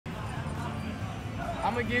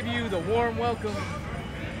I'm gonna give you the warm welcome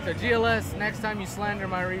to GLS next time you slander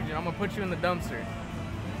my region. I'm gonna put you in the dumpster.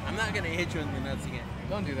 I'm not gonna hit you in the nuts again.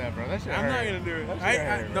 Don't do that, bro. That shit I'm hurt. not gonna do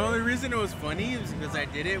it. The only reason it was funny is because I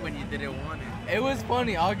did it when you didn't want it. It was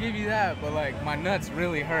funny, I'll give you that, but like my nuts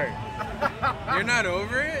really hurt. You're not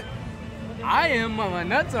over it? I am, but my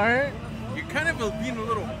nuts are hurt. You're kind of being a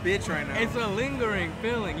little bitch right now. It's a lingering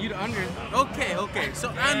feeling. You'd understand. Okay. So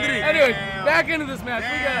Andrik. Anyway, back into this match.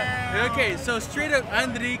 We got. Okay, so straight up,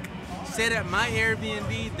 Andrik stayed at my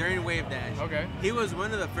Airbnb during Wave Dash. Okay. He was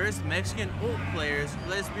one of the first Mexican ult players.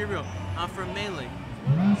 Let's be real. I'm from Melee.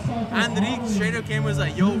 Andrik straight up came and was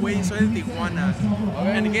like, yo, wait, soy de Tijuana.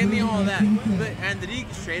 Okay. And he gave me all that. But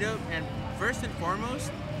Andrik straight up, and first and foremost,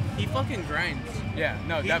 he fucking grinds. Yeah,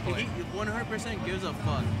 no, definitely. He 100% gives a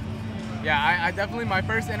fuck. Yeah, I definitely, my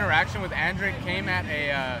first interaction with Andrik came at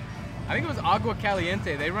I think it was Agua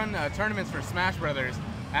Caliente. They run tournaments for Smash Brothers,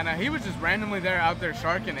 and he was just randomly there out there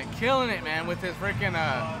sharking it, killing it, man, with his freaking,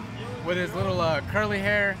 with his little curly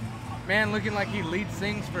hair, man, looking like he lead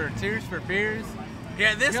sings for Tears for Fears.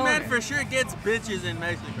 Yeah, this man for sure gets bitches in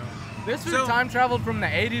Mexico. This dude time traveled from the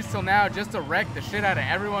 80s till now just to wreck the shit out of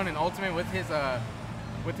everyone in Ultimate with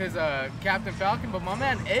his Captain Falcon. But my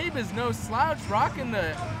man Abe is no slouch, rocking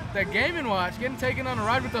the Game & Watch, getting taken on a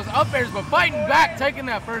ride with those up airs, but fighting back, taking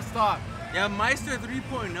that first stock. Yeah, Meister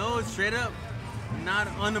 3.0 straight up, not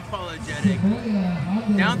unapologetic.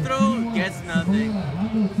 Down throw gets nothing.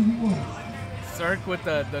 Cirque with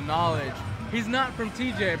the knowledge. He's not from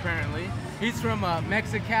TJ apparently. He's from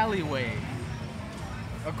Mexicali way.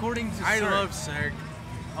 According to Cirque. I love Cirque.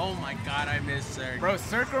 Oh my god, I miss Cirque. Bro,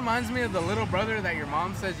 Cirque reminds me of the little brother that your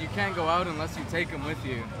mom says you can't go out unless you take him with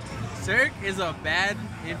you. Cirque is a bad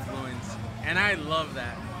influence, and I love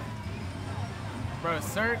that. Bro,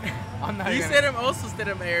 Cirque, I'm not He also stayed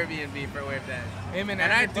at my Airbnb for Wave Dash. Him and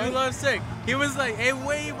I do love Cirque. He was like, hey,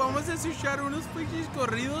 wey, vamos a escuchar unos pinches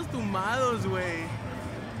corridos tumbados, wey.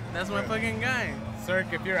 That's my fucking guy.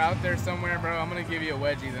 Cirque, if you're out there somewhere, bro, I'm gonna give you a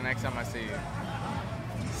wedgie the next time I see you.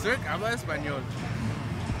 Cirque habla español.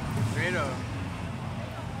 Straight up.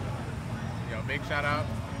 Yo, big shout out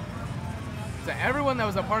to everyone that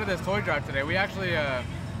was a part of this toy drive today. We actually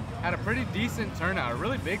had a pretty decent turnout, a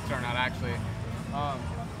really big turnout actually.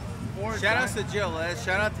 Shout out to GLS,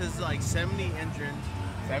 shout out to his like 70 entrants.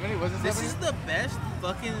 70? Was it 70? This is the best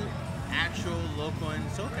fucking actual local in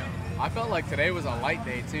SoCal. I felt like today was a light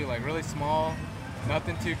day too, like really small,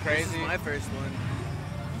 nothing too crazy. This is my first one.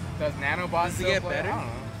 Does Nanobot Does it get better? I don't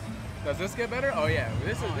know. Does this get better? Oh yeah,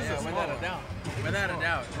 this is without a doubt. Without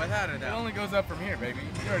a doubt. It only goes up from here, baby.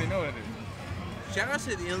 You already know what it is. Shout out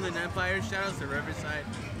to the Inland Empire. Shout out to Riverside.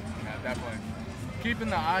 Yeah, definitely. Keeping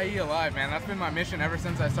the IE alive, man. That's been my mission ever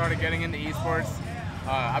since I started getting into esports.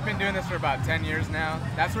 I've been doing this for about 10 years now.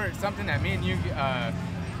 That's where it's something that me and you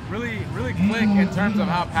really click in terms of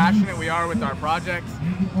how passionate we are with our projects.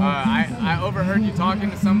 I overheard you talking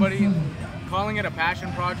to somebody, calling it a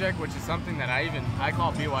passion project, which is something that I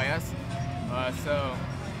call BYS. So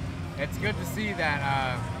it's good to see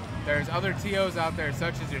that there's other TOs out there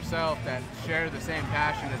such as yourself that share the same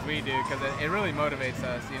passion as we do, because it really motivates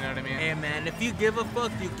us, you know what I mean? Hey man, if you give a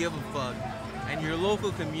fuck, you give a fuck. And your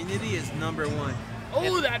local community is number one.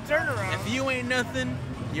 Oh, that turnaround! If you ain't nothing,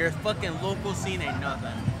 your fucking local scene ain't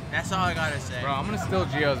nothing. That's all I gotta say. Bro, I'm gonna steal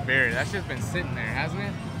Gio's beer. That shit's been sitting there, hasn't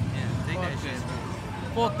it? Yeah, take that shit.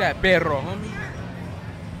 Fuck that perro, homie.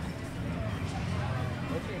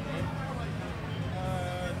 What's your name?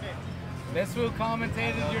 Nick. This fool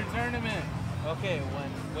commentated your tournament. Okay,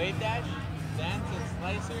 when Wave Dash, Dance, and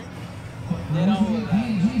Slicer did all of that.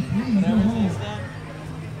 But ever since then,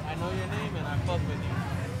 I know your name and I fuck with you.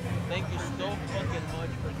 Thank you so fucking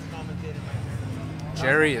much for commentating my tournament.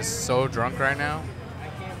 Jerry is so drunk right now.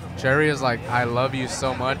 Jerry is like, I love you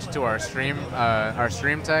so much to our stream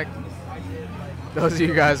tech. Those of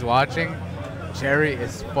you guys watching, Jerry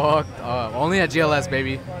is fucked up. Only at GLS,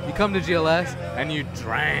 baby. You come to GLS and you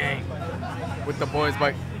drank with the boys,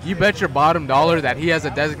 but you bet your bottom dollar that he has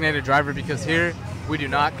a designated driver, because here we do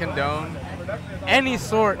not condone any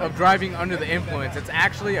sort of driving under the influence. It's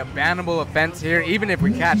actually a bannable offense here, even if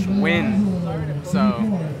we catch wind.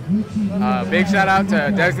 So, big shout out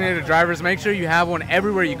to designated drivers. Make sure you have one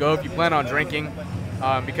everywhere you go if you plan on drinking,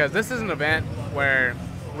 because this is an event where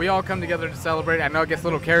we all come together to celebrate. I know it gets a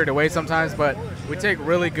little carried away sometimes, but we take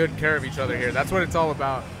really good care of each other here. That's what it's all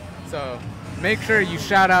about. So make sure you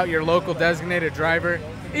shout out your local designated driver.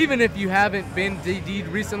 Even if you haven't been DD'd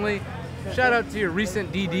recently, shout out to your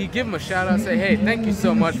recent DD. Give them a shout out. Say, hey, thank you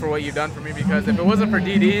so much for what you've done for me, because if it wasn't for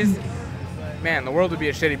DDs, man, the world would be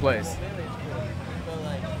a shitty place.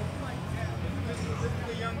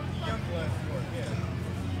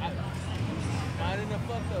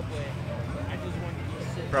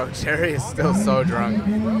 Bro, Jerry is still so drunk.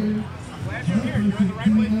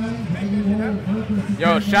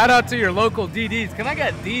 Yo, shout out to your local DDs. Can I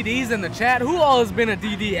get DDs in the chat? Who all has been a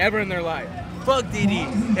DD ever in their life? Fuck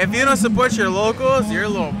DD. If you don't support your locals, you're a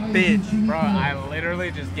little bitch. Bro, I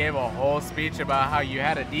literally just gave a whole speech about how you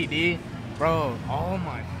had a DD. Bro, oh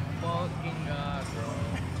my fucking god, bro.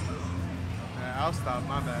 I'll stop.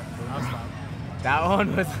 My bad. I'll stop. That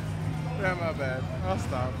one was... Yeah, my bad. I'll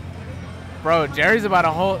stop. Bro, Jerry's about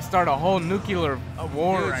to start a whole nuclear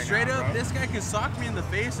war Dude, right straight now, up, bro. this guy can sock me in the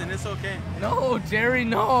face and it's okay. No, Jerry,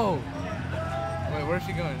 no. Wait, where's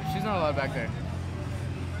she going? She's not allowed back there.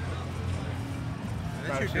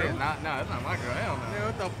 That's Bro, your she is girl? not, no, that's not my girl. Hell no. Yeah,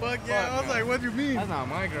 what the fuck? Yeah, Fuck I was no. like, what do you mean? That's not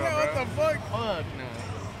my girl, Yeah, bro. what the fuck? Fuck no.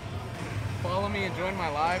 Follow me and join my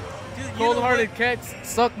live. Dude, you know Cold-hearted what? cats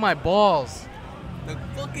suck my balls. The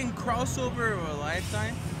fucking crossover of a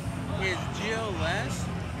lifetime is GLS,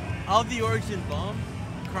 All the Origin Bomb,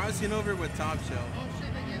 crossing over with Top Shelf.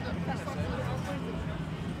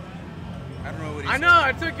 I don't know what he I said. know,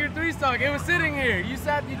 I took your 3-stock. It was sitting here. You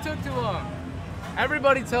took too long.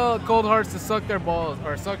 Everybody tell Cold Hearts to suck their balls,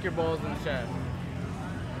 or suck your balls in the chat.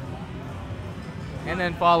 And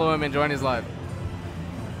then follow him and join his live.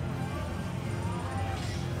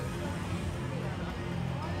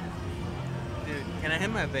 Dude, can I hit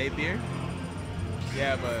my vape beer?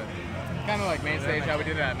 Yeah, but kind of like main stage, how we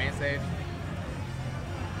did it at main stage.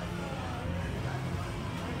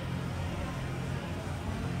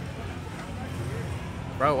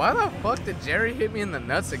 Bro, why the fuck did Jerry hit me in the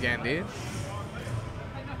nuts again, dude?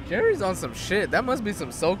 Jerry's on some shit. That must be some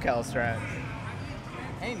SoCal strats.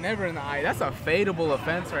 Ain't never in the eye. That's a fadeable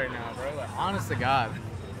offense right now, bro. Like, honest to God.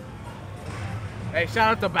 Hey,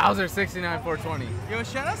 shout out to Bowser69420. Yo,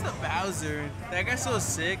 shout out to Bowser. That guy's so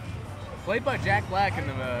sick. Played by Jack Black in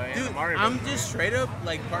the Dude, Mario. I'm movie. just straight up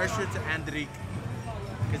like partial to Andrik.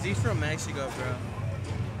 Cause he's from Mexico, bro.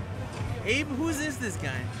 Abe, who's this guy?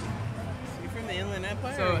 Is he from the Inland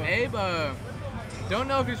Empire? So or what? Abe, don't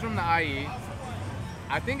know if he's from the IE.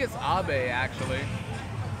 I think it's Abe, actually.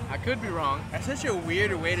 I could be wrong. That's such a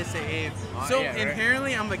weird way to say Abe. So yeah, right.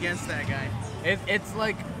 inherently, I'm against that guy. It's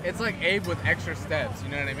like Abe with extra steps. You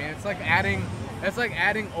know what I mean? It's like adding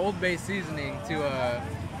Old Bay seasoning to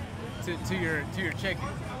your chicken.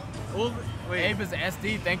 Abe is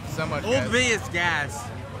SD. Thank you so much. Old guys. Bay is gas.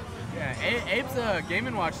 Yeah, Abe's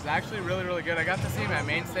Game & Watch is actually really, really good. I got to see him at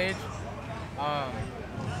main stage.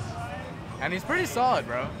 And he's pretty solid,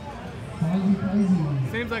 bro.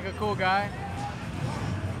 Seems like a cool guy.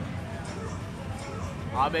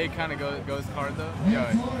 Abe kind of goes hard, though. Yo.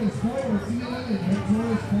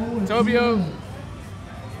 Tobio.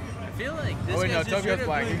 I feel like this Oh, wait, guy's no, just Tokyo's straight up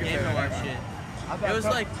black. doing You can Game say that. & Watch shit. It was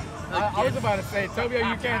like I was about to say, Tobio,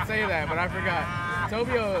 you can't say that, but I forgot.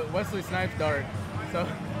 Tobio, Wesley Snipes dart. So,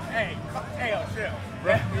 Hey, yo, chill.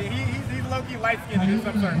 Bro, he's low-key light-skinned in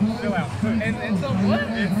some circles. Chill out. and some what?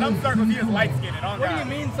 In some circles, he is light-skinned. On What do God.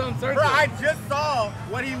 you mean some circles? Bro, I just saw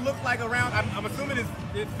what he looked like around. I'm assuming his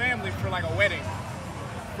family for like a wedding.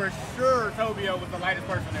 For sure, Tobio was the lightest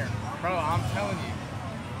person there. Bro, I'm telling you.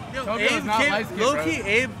 Yo, Tokyo's Abe not came, light-skinned, low-key, bro.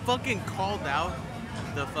 Abe fucking called out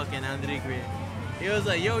the fucking Andrik. He was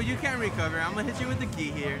like, yo, you can't recover. I'm gonna hit you with the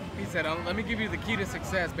key here. He said, let me give you the key to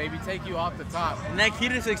success, baby. Take you off the top. And that key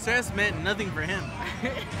to success meant nothing for him.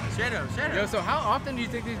 Shut up. Yo, so how often do you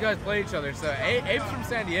think these guys play each other? So Abe's from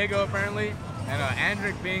San Diego, apparently, and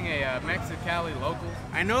Andrik being a Mexicali local.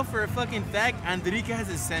 I know for a fucking fact, Andrik has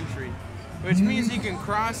a sentry, which means he can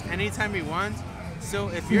cross anytime he wants. So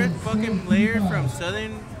if you're a fucking player from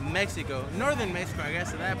southern Mexico, northern Mexico, I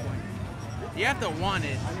guess at that point, you have to want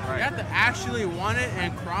it. Right. You have to actually want it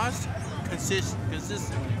and cross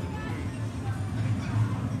consistently.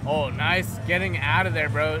 Oh, nice getting out of there,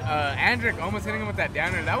 bro. Andrik almost hitting him with that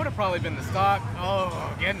downer. That would have probably been the stock.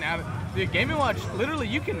 Oh, getting out of Dude, Game & Watch, literally,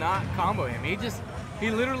 you cannot combo him.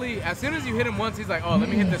 He literally, as soon as you hit him once, he's like, oh, let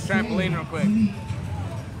me hit this trampoline real quick.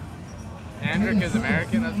 Andrik is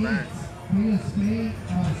American? That's burnt.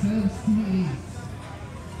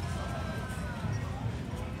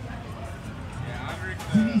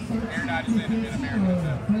 Air dodge is in and been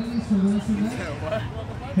American himself. What?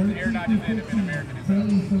 His air dodge is in and been American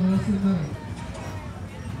himself.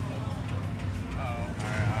 All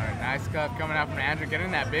right. Nice cup coming out from Andrik,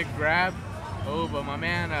 getting that big grab. Oh, but my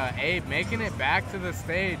man Abe making it back to the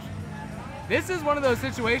stage. This is one of those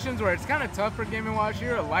situations where it's kind of tough for Game & Watch.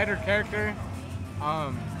 You're a lighter character,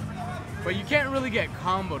 but you can't really get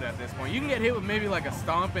comboed at this point. You can get hit with maybe like a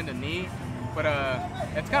stomp and a knee, but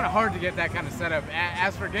it's kind of hard to get that kind of setup.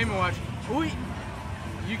 As for Game & Watch,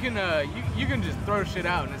 you can just throw shit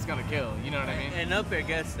out and it's gonna kill. You know what I mean? And up air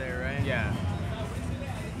gets there, right? Yeah.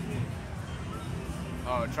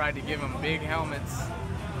 Oh, tried to give him big helmets.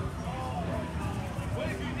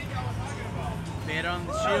 Bait on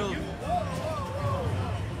the shield.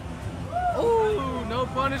 Ooh, no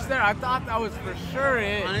punish there. I thought that was for sure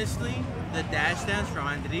it. Honestly, the dash dance from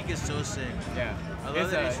Andrik is so sick. Yeah. I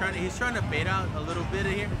love that he's trying to bait out a little bit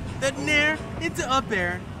of here. The nair into up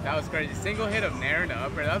air. That was crazy. Single hit of nair into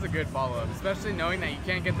up air. That was a good follow-up, especially knowing that you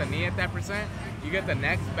can't get the knee at that %. You get the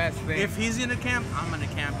next best thing. If he's gonna camp, I'm gonna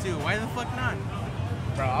camp too. Why the fuck not?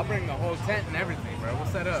 Bro, I'll bring the whole tent and everything, bro. We'll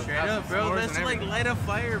set up. Straight up, bro. Let's like light a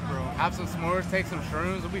fire, bro. Have some s'mores, take some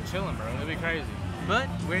shrooms. We'll be chilling, bro. It'll be crazy. But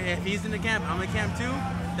if he's in the camp, I'm gonna camp too.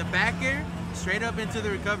 The back air, straight up into the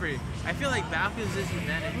recovery. I feel like Falcon's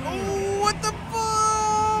disadvantage. Oh, what the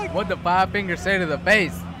fuck? What the 5 finger say to the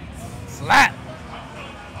face? Slap.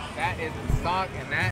 That is the stock, and that